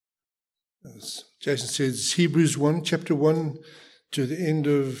As Jason says, Hebrews 1, chapter 1, to the end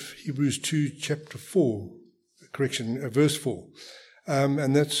of Hebrews 2, chapter 4, verse 4.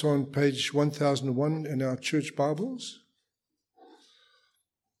 And that's on page 1001 in our church Bibles.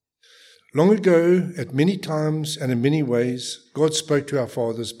 Long ago, at many times and in many ways, God spoke to our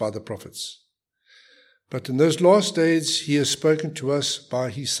fathers by the prophets. But in those last days, he has spoken to us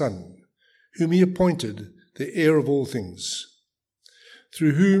by his Son, whom he appointed the heir of all things,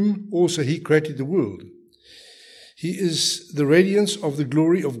 through whom also he created the world. He is the radiance of the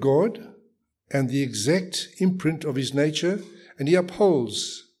glory of God and the exact imprint of his nature, and he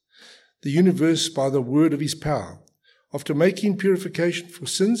upholds the universe by the word of his power. After making purification for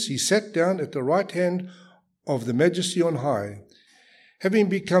sins, he sat down at the right hand of the Majesty on high, having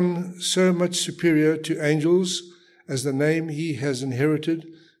become so much superior to angels as the name he has inherited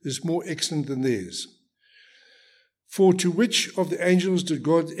is more excellent than theirs. For to which of the angels did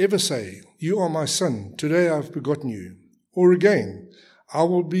God ever say, "You are my son, today I have begotten you"? Or again, "I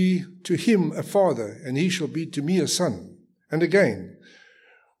will be to him a father, and he shall be to me a son"? And again,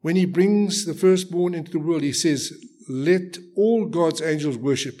 when he brings the firstborn into the world, he says, "Let all God's angels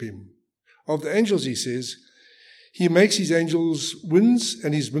worship him." Of the angels, he says, "He makes his angels winds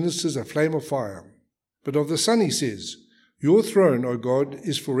and his ministers a flame of fire." But of the Son, he says, "Your throne, O God,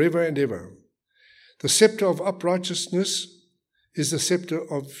 is forever and ever. The scepter of uprightness is the scepter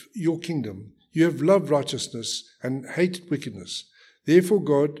of your kingdom. You have loved righteousness and hated wickedness. Therefore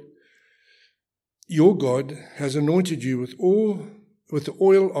God, your God, has anointed you with the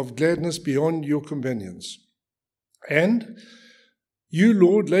oil of gladness beyond your companions. And you,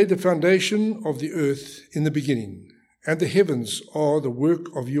 Lord, laid the foundation of the earth in the beginning, and the heavens are the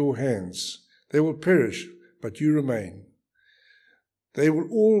work of your hands. They will perish, but you remain. They will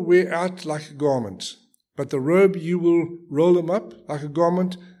all wear out like a garment, but the robe you will roll them up like a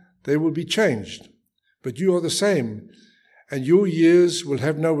garment. They will be changed, but you are the same, and your years will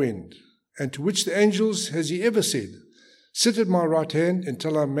have no end. And to which the angels has he ever said, "Sit at my right hand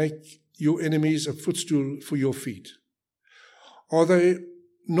until I make your enemies a footstool for your feet"? Are they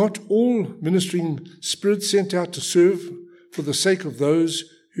not all ministering spirits sent out to serve for the sake of those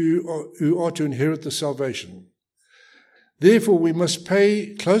who are to inherit the salvation? Therefore we must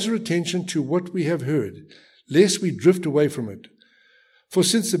pay closer attention to what we have heard, lest we drift away from it. For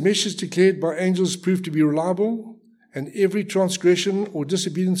since the message declared by angels proved to be reliable, and every transgression or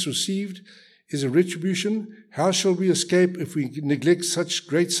disobedience received is a retribution, how shall we escape if we neglect such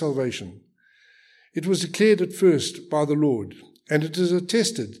great salvation? It was declared at first by the Lord, and it is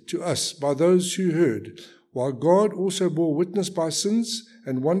attested to us by those who heard, while God also bore witness by signs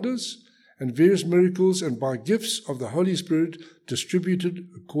and wonders and various miracles and by gifts of the Holy Spirit distributed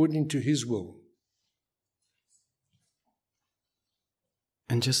according to his will.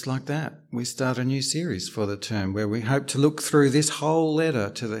 And just like that, we start a new series for the term where we hope to look through this whole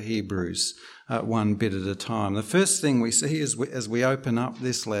letter to the Hebrews one bit at a time. The first thing we see as we open up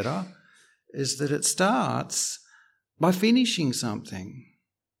this letter is that it starts by finishing something,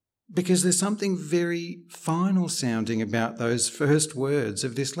 because there's something very final sounding about those first words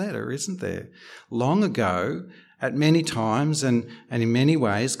of this letter, isn't there? Long ago, at many times and in many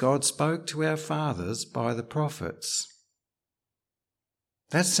ways, God spoke to our fathers by the prophets.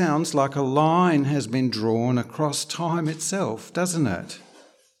 That sounds like a line has been drawn across time itself, doesn't it?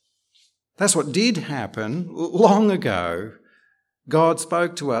 That's what did happen long ago. God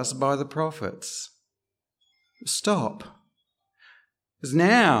spoke to us by the prophets. Stop. Because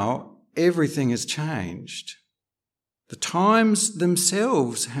now everything has changed. The times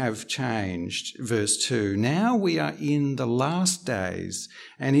themselves have changed. Verse 2, now we are in the last days,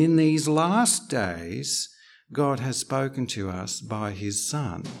 and in these last days God has spoken to us by his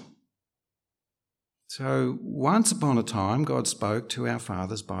Son. So once upon a time God spoke to our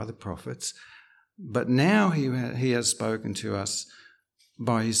fathers by the prophets, but now he has spoken to us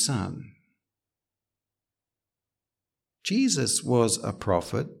by his Son. Jesus was a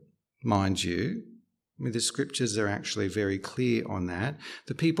prophet, mind you. I mean, the scriptures are actually very clear on that.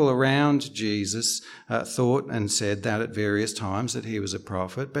 The people around Jesus thought and said that at various times that he was a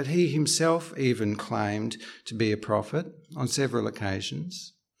prophet, but he himself even claimed to be a prophet on several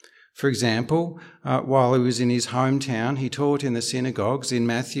occasions. For example, while he was in his hometown, he taught in the synagogues in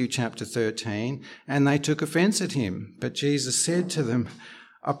Matthew chapter 13, and they took offence at him. But Jesus said to them,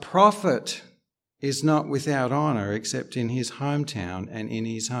 "A prophet is not without honour except in his hometown and in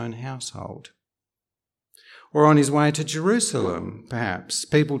his own household." Or on his way to Jerusalem, perhaps,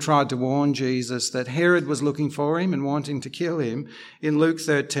 people tried to warn Jesus that Herod was looking for him and wanting to kill him in Luke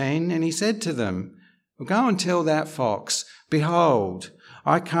 13, and he said to them, "Well, go and tell that fox, behold,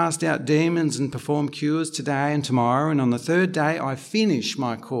 I cast out demons and perform cures today and tomorrow, and on the third day I finish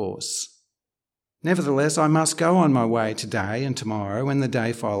my course. Nevertheless, I must go on my way today and tomorrow and the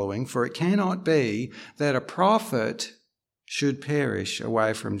day following, for it cannot be that a prophet should perish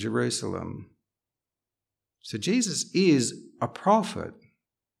away from Jerusalem." So Jesus is a prophet.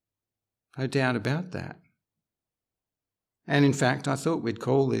 No doubt about that. And in fact, I thought we'd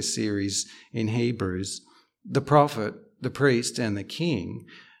call this series in Hebrews the prophet, the priest, and the king,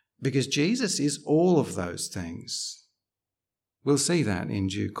 because Jesus is all of those things. We'll see that in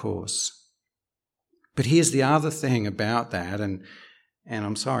due course. But here's the other thing about that, and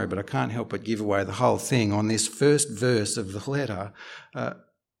I'm sorry, but I can't help but give away the whole thing on this first verse of the letter.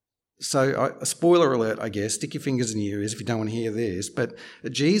 Spoiler alert, I guess, stick your fingers in your ears if you don't want to hear this, but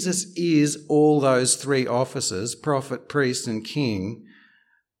Jesus is all those three offices, prophet, priest, and king,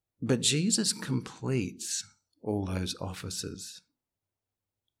 but Jesus completes all those offices.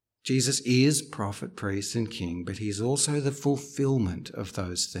 Jesus is prophet, priest, and king, but he's also the fulfillment of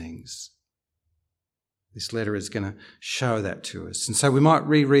those things. This letter is going to show that to us. And so we might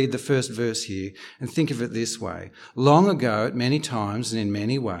reread the first verse here and think of it this way. Long ago, at many times and in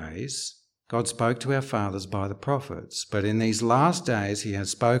many ways, God spoke to our fathers by the prophets, but in these last days he has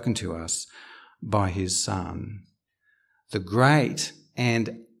spoken to us by his Son, the great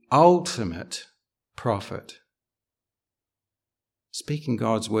and ultimate prophet. Speaking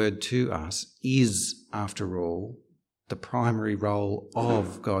God's word to us is, after all, the primary role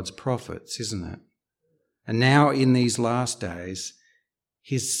of God's prophets, isn't it? And now in these last days,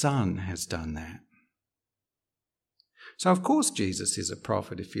 his Son has done that. So of course Jesus is a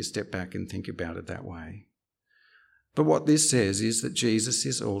prophet if you step back and think about it that way. But what this says is that Jesus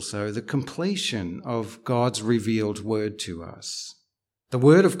is also the completion of God's revealed word to us. The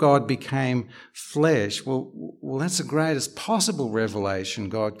word of God became flesh. Well, that's the greatest possible revelation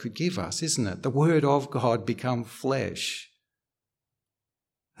God could give us, isn't it? The word of God become flesh.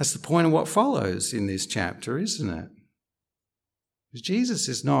 That's the point of what follows in this chapter, isn't it? Jesus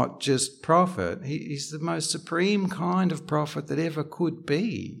is not just prophet. He's the most supreme kind of prophet that ever could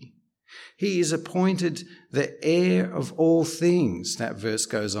be. He is appointed the heir of all things, that verse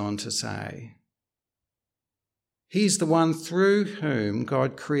goes on to say. He's the one through whom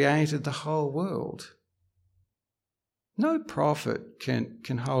God created the whole world. No prophet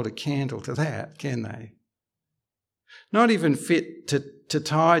can hold a candle to that, can they? Not even fit to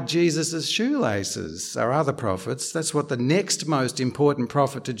tie Jesus' shoelaces are other prophets. That's what the next most important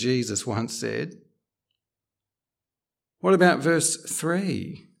prophet to Jesus once said. What about verse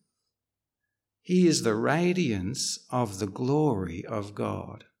 3? He is the radiance of the glory of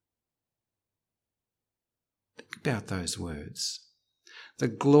God. Think about those words. The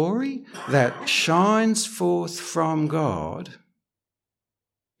glory that shines forth from God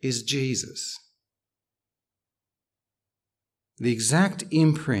is Jesus. The exact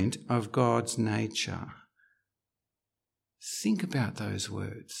imprint of God's nature. Think about those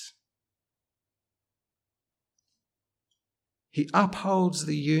words. He upholds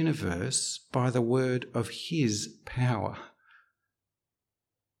the universe by the word of his power.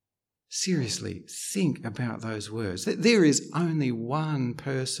 Seriously, think about those words. There is only one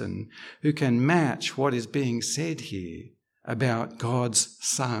person who can match what is being said here about God's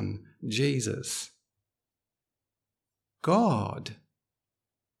Son, Jesus. God.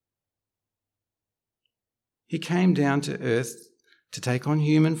 He came down to earth to take on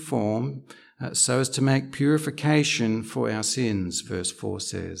human form so as to make purification for our sins, verse 4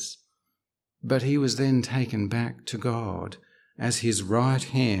 says. But he was then taken back to God as his right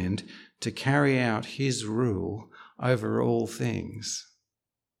hand to carry out his rule over all things.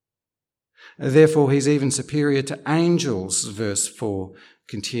 Therefore, he's even superior to angels, verse 4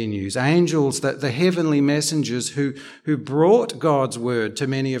 continues. Angels, that the heavenly messengers who brought God's word to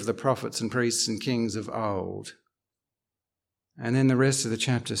many of the prophets and priests and kings of old. And then the rest of the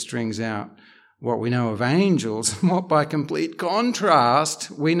chapter strings out what we know of angels and what by complete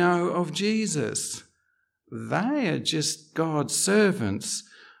contrast we know of Jesus. They are just God's servants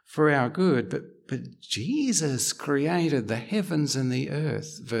for our good, but Jesus created the heavens and the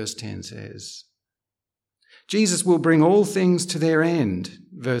earth, verse 10 says. Jesus will bring all things to their end,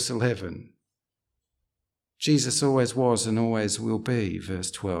 verse 11. Jesus always was and always will be,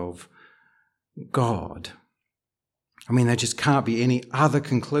 verse 12. God. I mean, there just can't be any other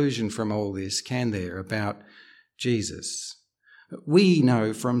conclusion from all this, can there, about Jesus? We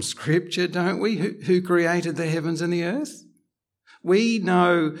know from Scripture, don't we, who created the heavens and the earth? We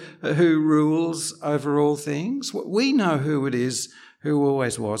know who rules over all things. We know who it is who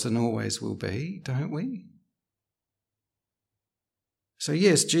always was and always will be, don't we? So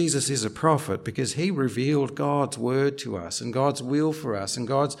yes, Jesus is a prophet because he revealed God's word to us and God's will for us and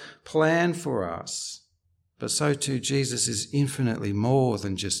God's plan for us. But so too, Jesus is infinitely more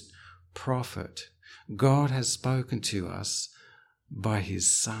than just prophet. God has spoken to us by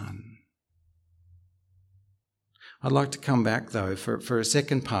his Son. I'd like to come back, though, for a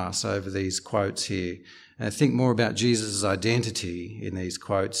second pass over these quotes here and think more about Jesus' identity in these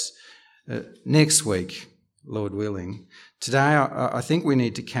quotes next week, Lord willing. Today, I think we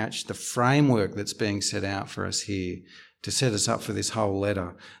need to catch the framework that's being set out for us here to set us up for this whole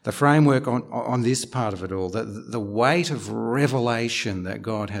letter. The framework on this part of it all, the weight of revelation that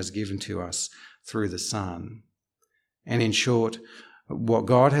God has given to us through the Son. And in short, what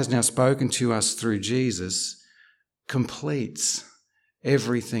God has now spoken to us through Jesus completes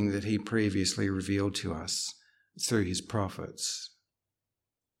everything that he previously revealed to us through his prophets.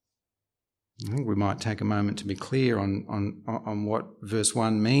 I think we might take a moment to be clear on what verse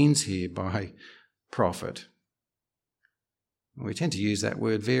 1 means here by prophet. We tend to use that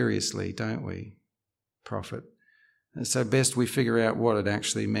word variously, don't we? Prophet. And so best we figure out what it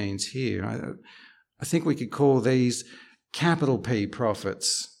actually means here. I think we could call these capital P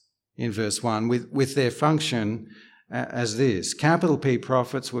prophets in verse 1 with their function as this. Capital P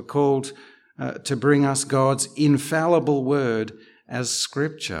prophets were called to bring us God's infallible word as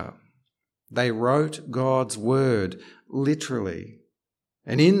scripture. They wrote God's word literally.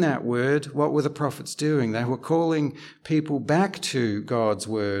 And in that word, what were the prophets doing? They were calling people back to God's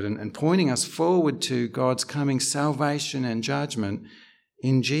word and pointing us forward to God's coming salvation and judgment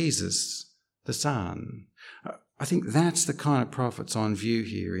in Jesus, the Son. I think that's the kind of prophets on view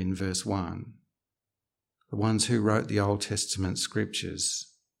here in verse 1. The ones who wrote the Old Testament scriptures.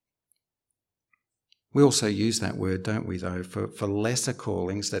 We also use that word, don't we, though, for lesser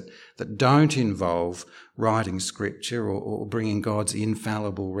callings that don't involve writing scripture or bringing God's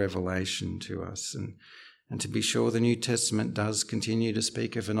infallible revelation to us. And to be sure, the New Testament does continue to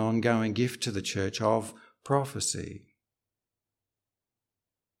speak of an ongoing gift to the church of prophecy.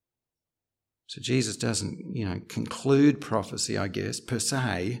 So Jesus doesn't, conclude prophecy, I guess, per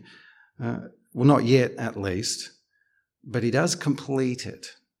se. Well, not yet, at least. But he does complete it.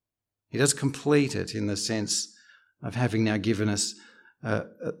 He does complete it in the sense of having now given us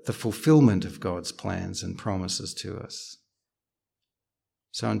the fulfillment of God's plans and promises to us.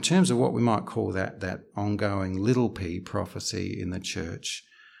 So in terms of what we might call that ongoing little p prophecy in the church,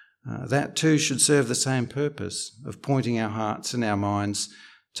 that too should serve the same purpose of pointing our hearts and our minds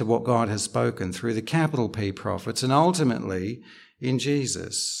to what God has spoken through the capital P prophets and ultimately in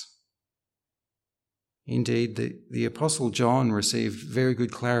Jesus. Indeed, the Apostle John received very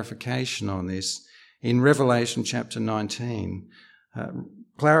good clarification on this in Revelation chapter 19.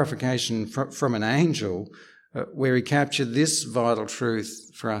 Clarification from an angel where he captured this vital truth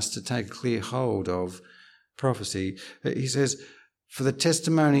for us to take clear hold of prophecy. He says, "For the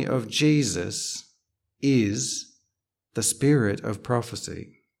testimony of Jesus is the spirit of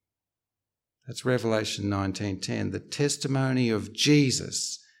prophecy." That's Revelation 19:10. The testimony of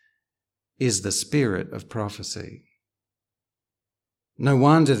Jesus is the spirit of prophecy. No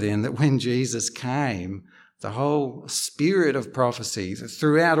wonder then that when Jesus came, the whole spirit of prophecy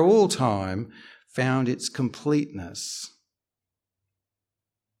throughout all time found its completeness.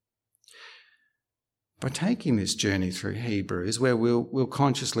 By taking this journey through Hebrews, where we'll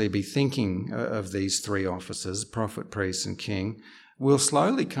consciously be thinking of these three offices, prophet, priest and king, we'll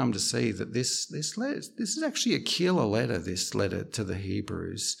slowly come to see that this is actually a killer letter, this letter to the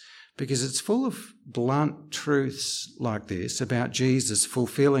Hebrews, because it's full of blunt truths like this about Jesus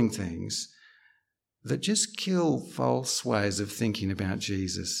fulfilling things that just kill false ways of thinking about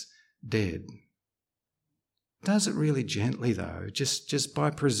Jesus dead. Does it really gently, though, just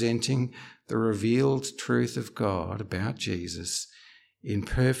by presenting the revealed truth of God about Jesus in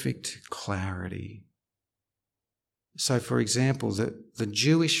perfect clarity. So, for example, the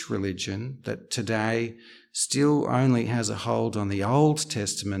Jewish religion that today still only has a hold on the Old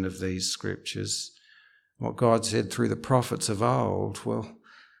Testament of these scriptures, what God said through the prophets of old, well,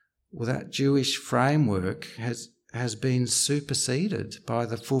 that Jewish framework has been superseded by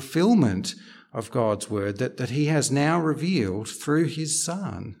the fulfillment of God's word that he has now revealed through his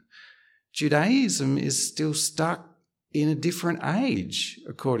Son. Judaism is still stuck in a different age,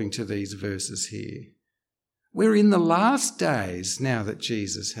 according to these verses here. We're in the last days now that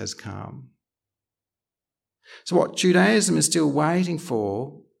Jesus has come. So what Judaism is still waiting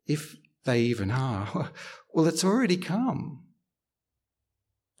for, if they even are, well, it's already come.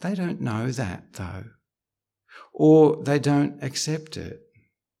 They don't know that, though, or they don't accept it.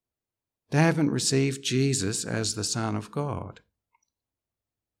 They haven't received Jesus as the Son of God.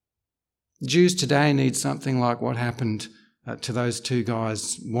 Jews today need something like what happened to those two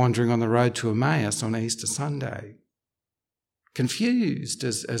guys wandering on the road to Emmaus on Easter Sunday. Confused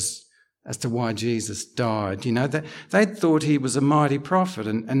as to why Jesus died. You know, they'd thought he was a mighty prophet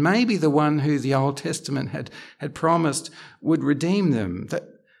and maybe the one who the Old Testament had promised would redeem them. That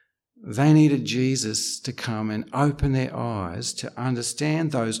they needed Jesus to come and open their eyes to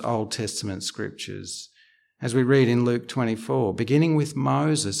understand those Old Testament scriptures. As we read in Luke 24, beginning with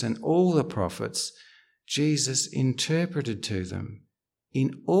Moses and all the prophets, Jesus interpreted to them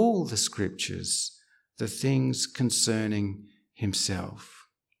in all the scriptures the things concerning himself.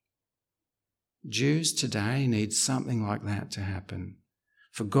 Jews today need something like that to happen,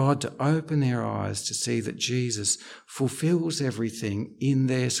 for God to open their eyes to see that Jesus fulfills everything in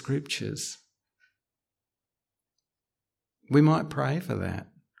their scriptures. We might pray for that.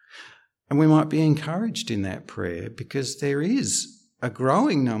 And we might be encouraged in that prayer because there is a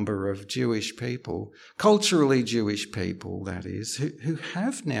growing number of Jewish people, culturally Jewish people that is, who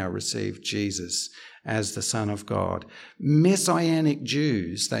have now received Jesus as the Son of God. Messianic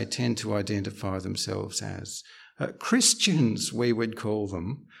Jews, they tend to identify themselves as. Christians, we would call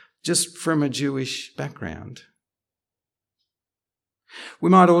them, just from a Jewish background. We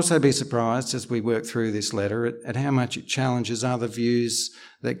might also be surprised as we work through this letter at how much it challenges other views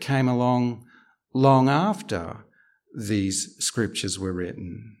that came along long after these scriptures were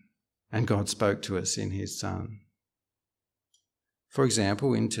written and God spoke to us in his Son. For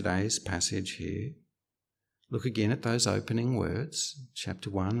example, in today's passage here, look again at those opening words, chapter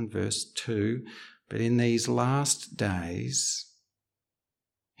 1 and verse 2. But in these last days,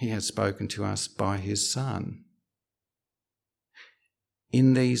 he has spoken to us by his Son.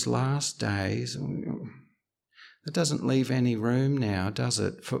 In these last days, that doesn't leave any room now, does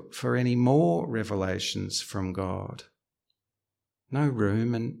it, for any more revelations from God? No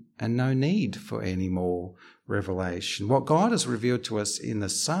room and no need for any more revelation. What God has revealed to us in the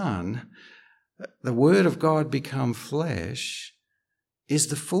Son, the Word of God become flesh, is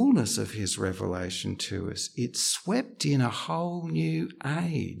the fullness of his revelation to us. It swept in a whole new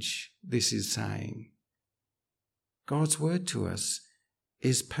age, this is saying. God's Word to us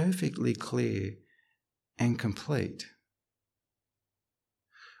is perfectly clear and complete,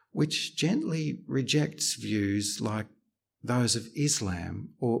 which gently rejects views like those of Islam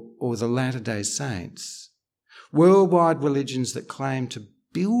or the Latter-day Saints, worldwide religions that claim to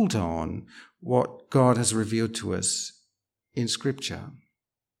build on what God has revealed to us in Scripture.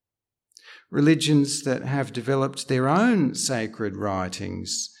 Religions that have developed their own sacred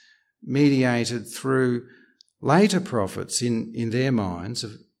writings, mediated through later prophets in their minds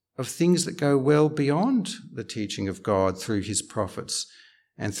of things that go well beyond the teaching of God through his prophets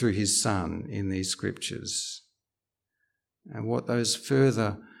and through his Son in these scriptures. And what those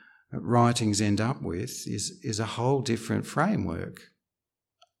further writings end up with is a whole different framework,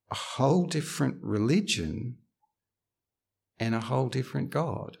 a whole different religion, and a whole different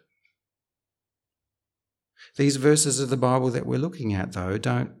God. These verses of the Bible that we're looking at, though,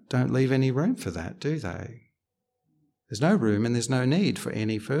 don't leave any room for that, do they? There's no room and there's no need for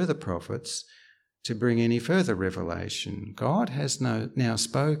any further prophets to bring any further revelation. God has now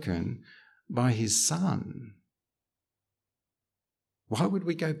spoken by his Son. Why would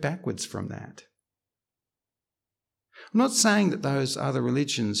we go backwards from that? I'm not saying that those other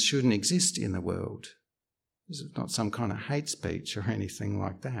religions shouldn't exist in the world. This is not some kind of hate speech or anything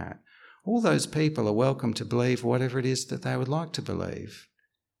like that. All those people are welcome to believe whatever it is that they would like to believe,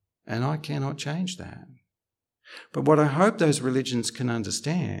 and I cannot change that. But what I hope those religions can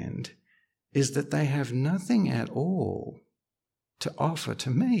understand is that they have nothing at all to offer to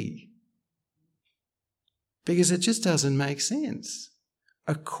me, because it just doesn't make sense.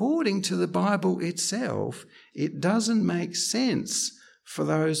 According to the Bible itself, it doesn't make sense for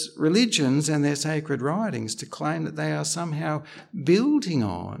those religions and their sacred writings to claim that they are somehow building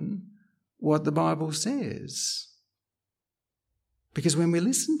on what the Bible says. Because when we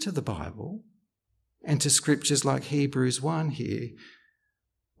listen to the Bible and to scriptures like Hebrews 1 here,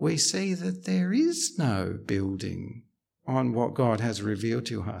 we see that there is no building on what God has revealed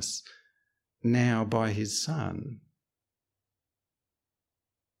to us now by his Son.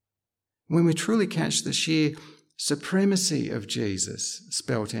 When we truly catch the sheer supremacy of Jesus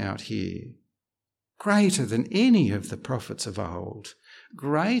spelt out here, greater than any of the prophets of old,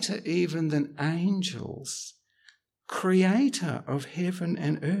 greater even than angels, creator of heaven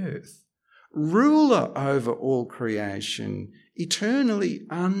and earth, ruler over all creation, eternally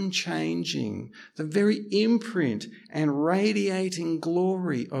unchanging, the very imprint and radiating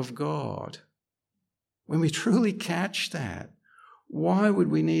glory of God. When we truly catch that, why would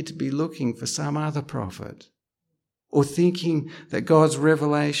we need to be looking for some other prophet or thinking that God's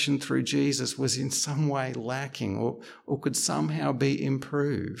revelation through Jesus was in some way lacking or could somehow be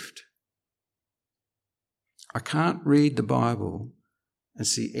improved? I can't read the Bible and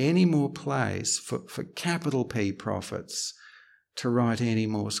see any more place for capital P prophets to write any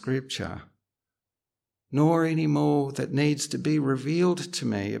more scripture, nor any more that needs to be revealed to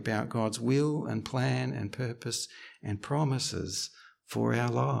me about God's will and plan and purpose and promises for our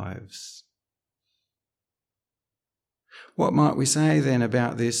lives. What might we say then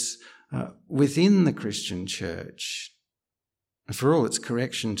about this within the Christian church? For all its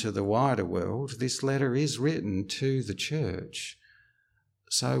correction to the wider world, this letter is written to the church.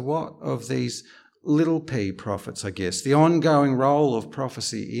 So what of these little p prophets, I guess, the ongoing role of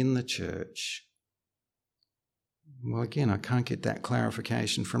prophecy in the church? Well, again, I can't get that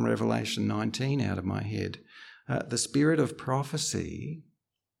clarification from Revelation 19 out of my head. The spirit of prophecy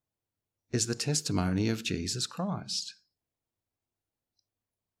is the testimony of Jesus Christ.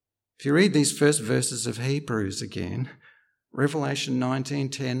 If you read these first verses of Hebrews again, Revelation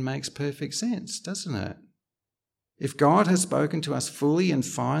 19:10 makes perfect sense, doesn't it? If God has spoken to us fully and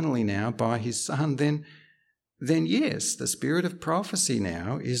finally now by his Son, then yes, the spirit of prophecy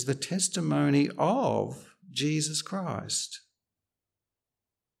now is the testimony of Jesus Christ.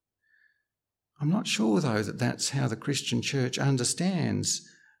 I'm not sure, though, that that's how the Christian church understands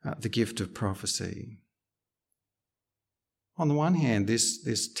the gift of prophecy. On the one hand,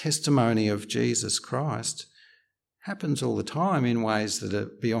 this testimony of Jesus Christ happens all the time in ways that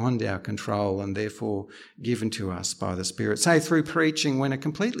are beyond our control and therefore given to us by the Spirit. Say through preaching, when a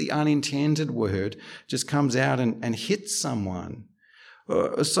completely unintended word just comes out and hits someone.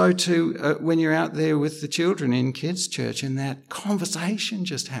 So too when you're out there with the children in kids' church and that conversation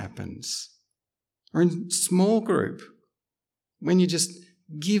just happens. Or in small group, when you're just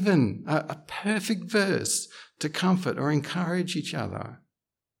given a perfect verse to comfort or encourage each other.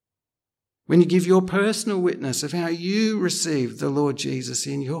 When you give your personal witness of how you received the Lord Jesus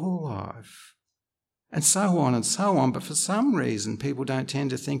in your life. And so on and so on. But for some reason, people don't tend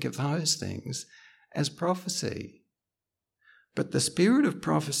to think of those things as prophecy. But the spirit of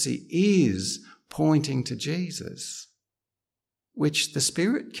prophecy is pointing to Jesus, which the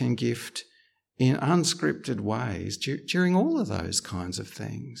Spirit can gift in unscripted ways during all of those kinds of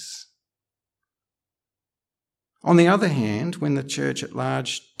things. On the other hand, when the church at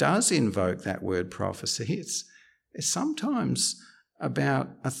large does invoke that word prophecy, it's sometimes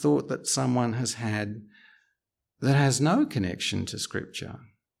about a thought that someone has had that has no connection to Scripture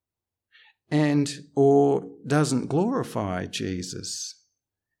or doesn't glorify Jesus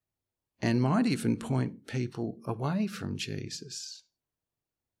and might even point people away from Jesus.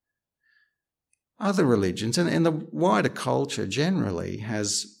 Other religions and the wider culture generally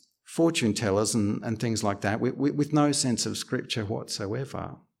has fortune tellers and things like that with no sense of Scripture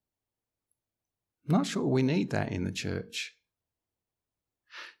whatsoever. I'm not sure we need that in the church.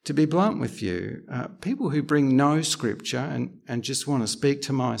 To be blunt with you, people who bring no Scripture and just want to speak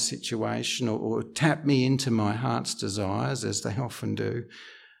to my situation or tap me into my heart's desires, as they often do,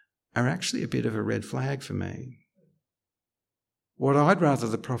 are actually a bit of a red flag for me. What I'd rather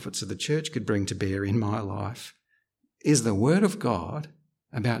the prophets of the church could bring to bear in my life is the Word of God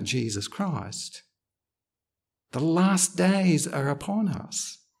about Jesus Christ. The last days are upon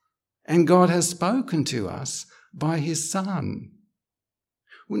us, and God has spoken to us by his Son.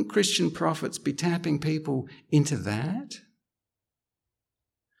 Wouldn't Christian prophets be tapping people into that?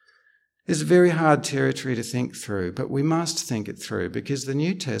 It's very hard territory to think through, but we must think it through because the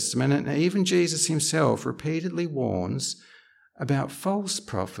New Testament and even Jesus himself repeatedly warns about false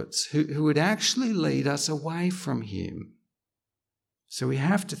prophets who would actually lead us away from him. So we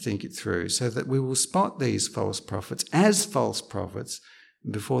have to think it through so that we will spot these false prophets as false prophets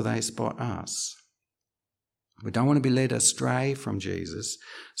before they spot us. We don't want to be led astray from Jesus,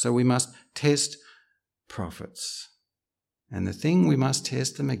 so we must test prophets. And the thing we must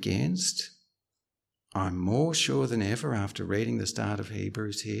test them against, I'm more sure than ever after reading the start of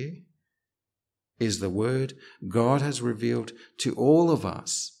Hebrews here, is the word God has revealed to all of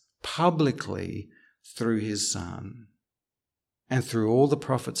us publicly through his Son and through all the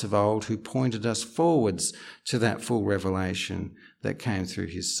prophets of old who pointed us forwards to that full revelation that came through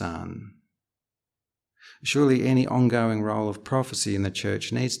his Son. Surely any ongoing role of prophecy in the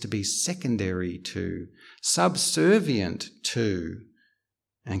church needs to be secondary to, subservient to,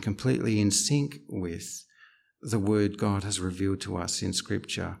 and completely in sync with the word God has revealed to us in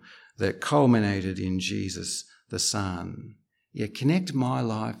Scripture that culminated in Jesus the Son. Yeah, connect my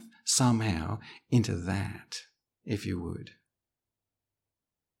life somehow into that, if you would.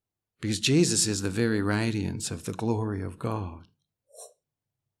 because Jesus is the very radiance of the glory of God.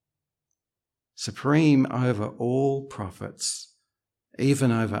 Supreme over all prophets,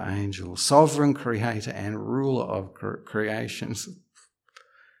 even over angels, sovereign creator and ruler of creations.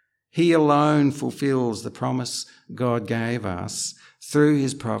 He alone fulfills the promise God gave us through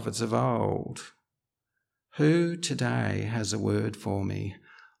his prophets of old. Who today has a word for me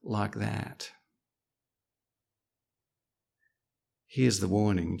like that? Here's the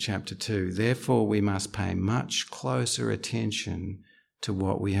warning, chapter 2. Therefore we must pay much closer attention to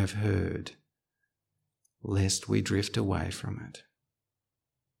what we have heard, lest we drift away from it.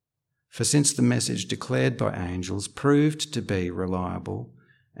 For since the message declared by angels proved to be reliable,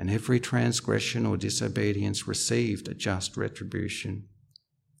 and every transgression or disobedience received a just retribution,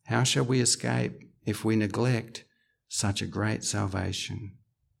 how shall we escape if we neglect such a great salvation?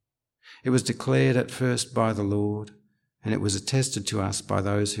 It was declared at first by the Lord, and it was attested to us by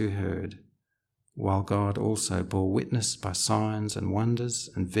those who heard, while God also bore witness by signs and wonders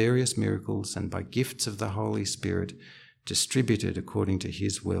and various miracles and by gifts of the Holy Spirit distributed according to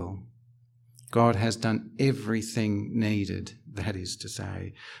his will. God has done everything needed, that is to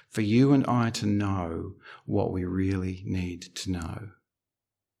say, for you and I to know what we really need to know.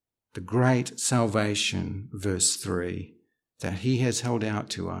 The great salvation, verse 3, that he has held out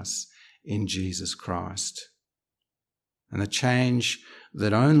to us in Jesus Christ. And the change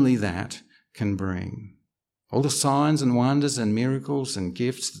that only that can bring. All the signs and wonders and miracles and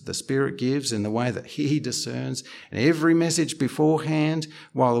gifts that the Spirit gives in the way that he discerns, and every message beforehand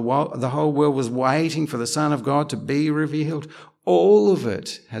while the whole world was waiting for the Son of God to be revealed, all of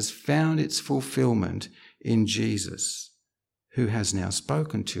it has found its fulfillment in Jesus, who has now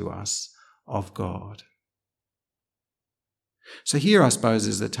spoken to us of God. So here, I suppose,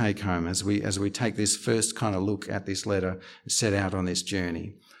 is the take-home as we take this first kind of look at this letter and set out on this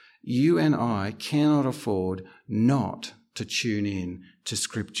journey. You and I cannot afford not to tune in to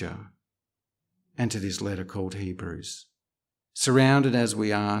Scripture and to this letter called Hebrews. Surrounded as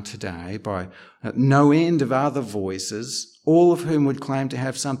we are today by no end of other voices, all of whom would claim to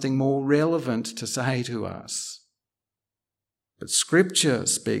have something more relevant to say to us. But Scripture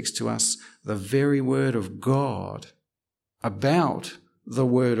speaks to us the very word of God, about the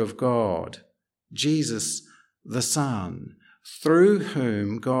word of God, Jesus the Son, through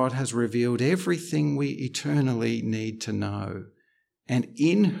whom God has revealed everything we eternally need to know, and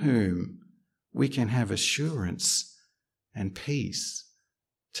in whom we can have assurance and peace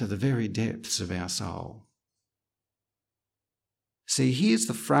to the very depths of our soul. See, here's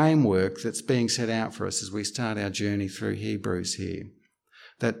the framework that's being set out for us as we start our journey through Hebrews here.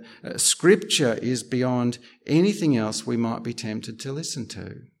 That Scripture is beyond anything else we might be tempted to listen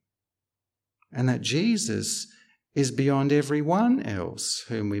to. And that Jesus is beyond everyone else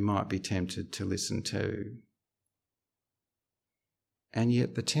whom we might be tempted to listen to. And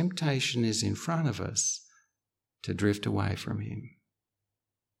yet the temptation is in front of us to drift away from him.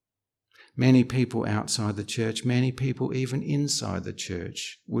 Many people outside the church, many people even inside the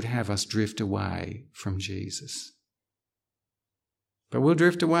church, would have us drift away from Jesus. But we'll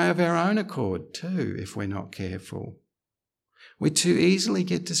drift away of our own accord too if we're not careful. We too easily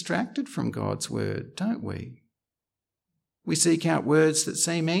get distracted from God's word, don't we? We seek out words that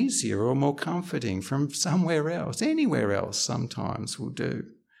seem easier or more comforting from somewhere else, anywhere else sometimes will do.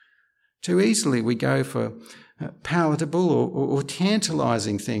 Too easily we go for palatable or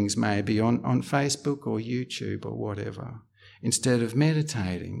tantalising things maybe on Facebook or YouTube or whatever, instead of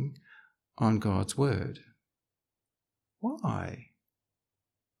meditating on God's word. Why?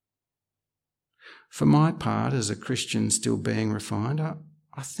 For my part, as a Christian still being refined,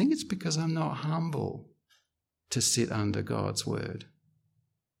 I think it's because I'm not humble to sit under God's word.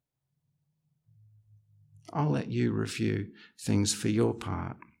 I'll let you review things for your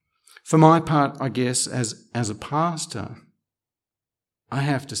part. For my part, I guess, as a pastor, I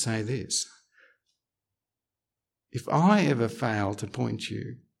have to say this. If I ever fail to point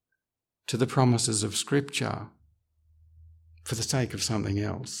you to the promises of Scripture for the sake of something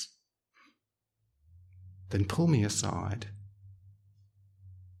else, then pull me aside.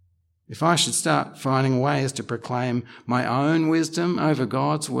 If I should start finding ways to proclaim my own wisdom over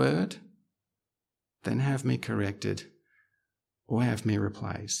God's word, then have me corrected or have me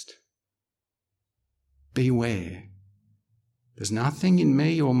replaced. Beware. There's nothing in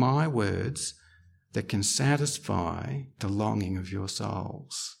me or my words that can satisfy the longing of your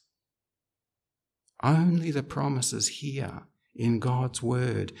souls. Only the promises here in God's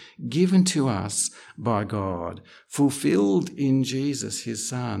word, given to us by God, fulfilled in Jesus, his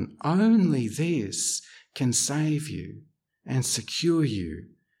Son, only this can save you and secure you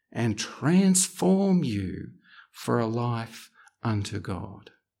and transform you for a life unto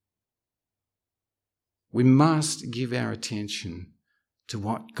God. We must give our attention to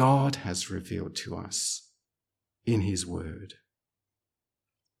what God has revealed to us in his word.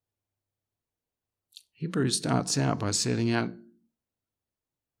 Hebrews starts out by setting out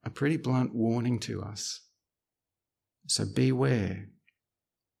a pretty blunt warning to us. So beware.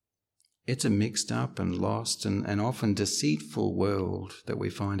 It's a mixed up and lost and often deceitful world that we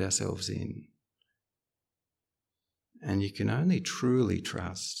find ourselves in. And you can only truly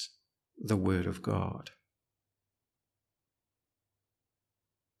trust the word of God.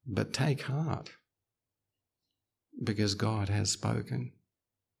 But take heart, because God has spoken.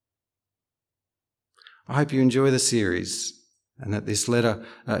 I hope you enjoy the series and that this letter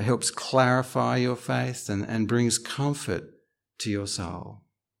helps clarify your faith and brings comfort to your soul.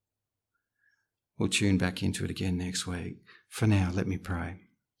 We'll tune back into it again next week. For now, let me pray.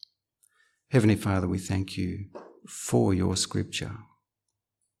 Heavenly Father, we thank you for your scripture.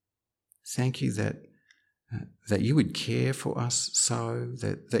 Thank you that you would care for us so,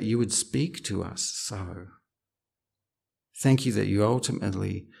 that you would speak to us so. Thank you that you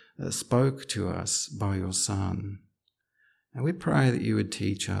ultimately spoke to us by your Son. And we pray that you would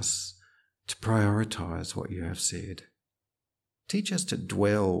teach us to prioritise what you have said. Teach us to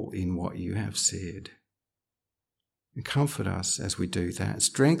dwell in what you have said. And comfort us as we do that.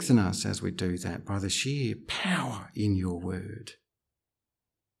 Strengthen us as we do that by the sheer power in your word.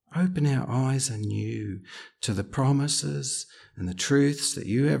 Open our eyes anew to the promises and the truths that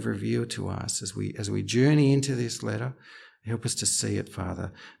you have revealed to us as we journey into this letter. Help us to see it,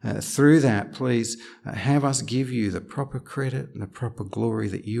 Father. Through that, please have us give you the proper credit and the proper glory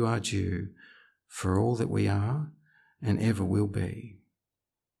that you are due for all that we are and ever will be.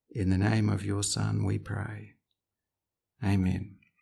 In the name of your Son we pray. Amen.